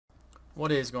What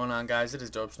is going on, guys? It is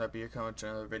Dope Sniper here coming to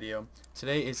another video.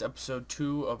 Today is episode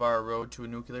 2 of our Road to a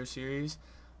Nuclear series.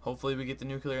 Hopefully we get the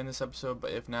nuclear in this episode,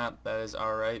 but if not, that is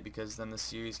alright because then the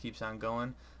series keeps on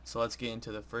going. So let's get into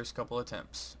the first couple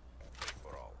attempts.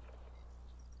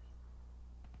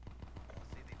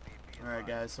 Alright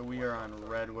guys, so we are on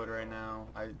Redwood right now.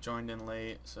 I joined in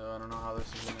late, so I don't know how this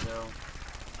is going to go.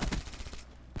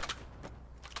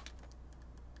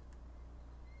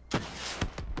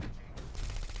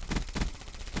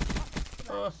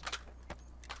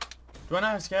 Do I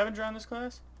not have scavenger on this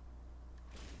class?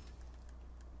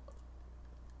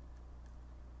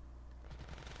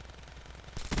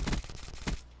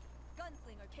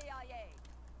 Gunslinger KIA.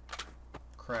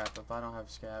 Crap, if I don't have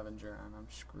scavenger on, I'm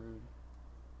screwed.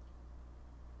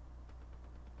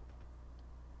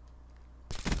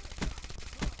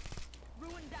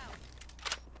 Ruin down.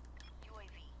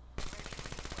 UAV.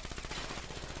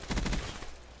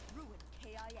 Ruin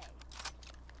KIA.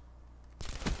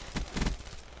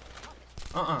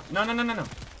 No, no, no, no, no.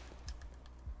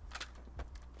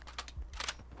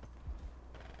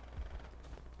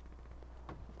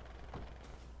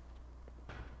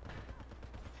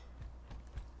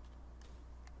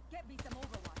 Get me some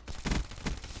Overwatch.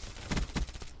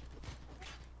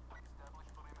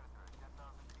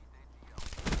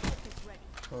 Focus ready.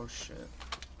 Oh shit.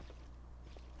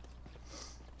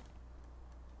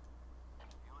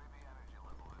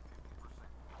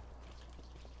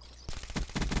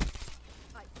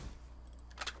 Ice.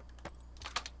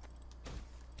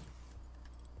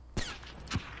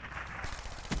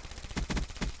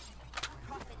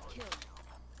 Prophet kill.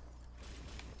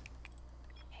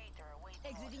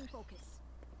 Exiting focus.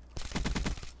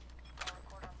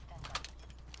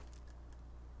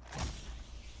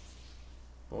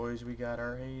 Boys, we got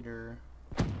our hater.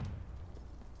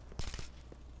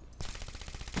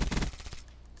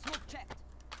 Smoke checked.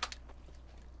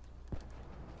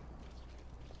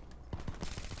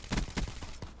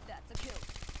 That's a kill.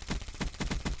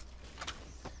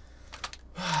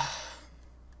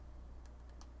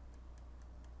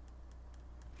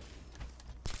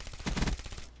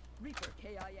 Reaper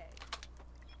KIA.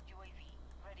 UAV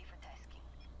ready for tasking.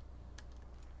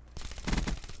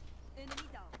 Enemy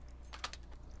down.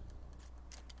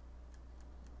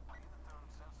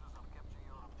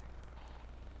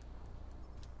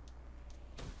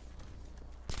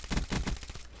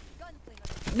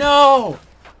 Gunslinger. No!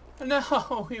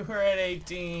 No, we were at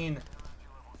 18.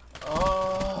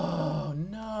 Oh,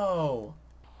 no.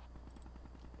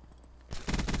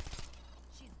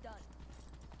 She's done.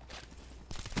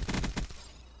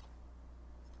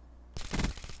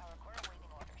 Our core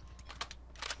awaiting orders.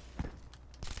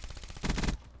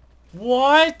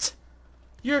 What?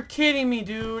 You're kidding me,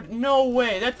 dude. No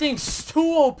way. That thing's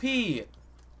too OP.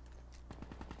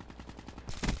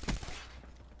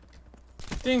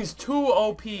 Thing's too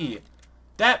OP.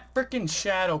 That freaking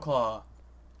Shadow Claw.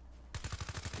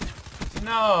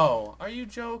 No. Are you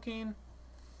joking?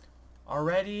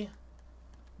 Already?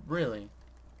 Really?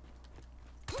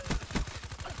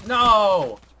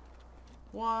 No.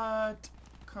 What?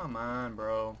 Come on,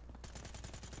 bro.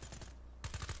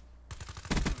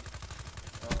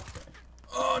 Okay.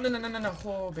 Oh, no, no, no, no, no.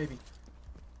 Oh, baby.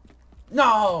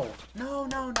 No. No,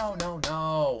 no, no, no,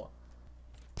 no.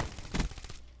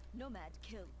 Nomad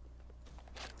kill.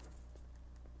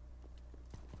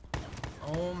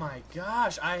 Oh my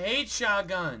gosh, I hate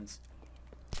shotguns.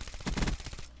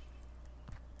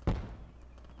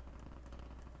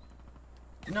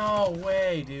 No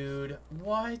way, dude.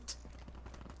 What?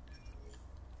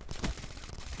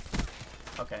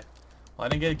 Okay. Well, I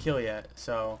didn't get a kill yet,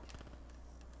 so...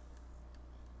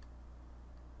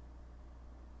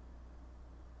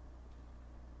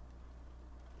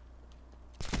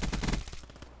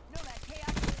 Nomad KIA.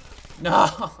 No!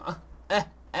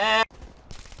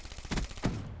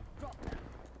 Drop down.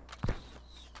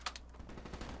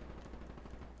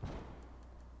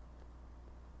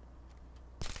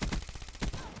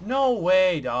 No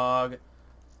way, dog.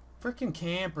 Freaking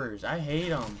campers. I hate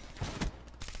them.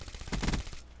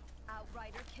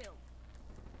 Outrider kill.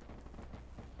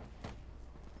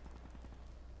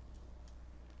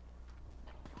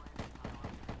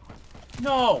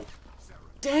 No!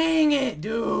 Dang it,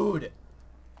 dude!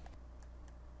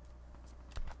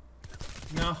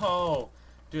 No!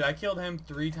 Dude, I killed him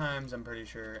 3 times, I'm pretty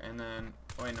sure. And then...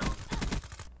 Wait, no.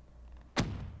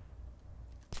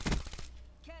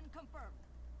 Can confirm.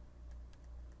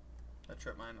 That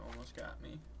trip mine almost got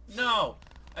me. No!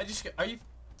 I just get... Are you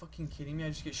fucking kidding me? I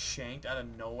just get shanked out of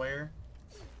nowhere.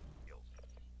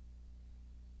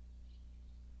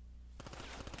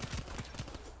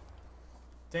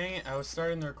 Dang it, I was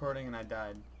starting the recording and I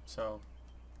died. So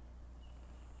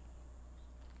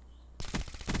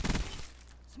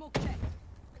Smoke check.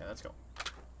 okay, let's go.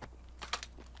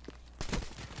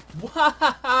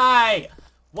 Why?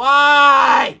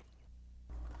 Why?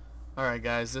 Alright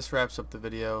guys, this wraps up the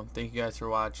video. Thank you guys for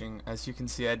watching. As you can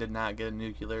see, I did not get a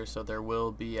nuclear, so there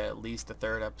will be at least a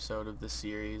third episode of this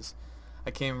series.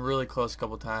 I came really close a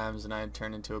couple times and I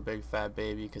turned into a big fat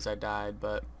baby because I died,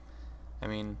 but I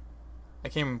mean, I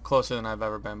came closer than I've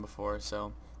ever been before.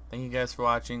 So thank you guys for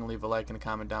watching. Leave a like and a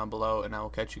comment down below, and I will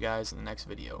catch you guys in the next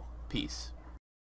video. Peace.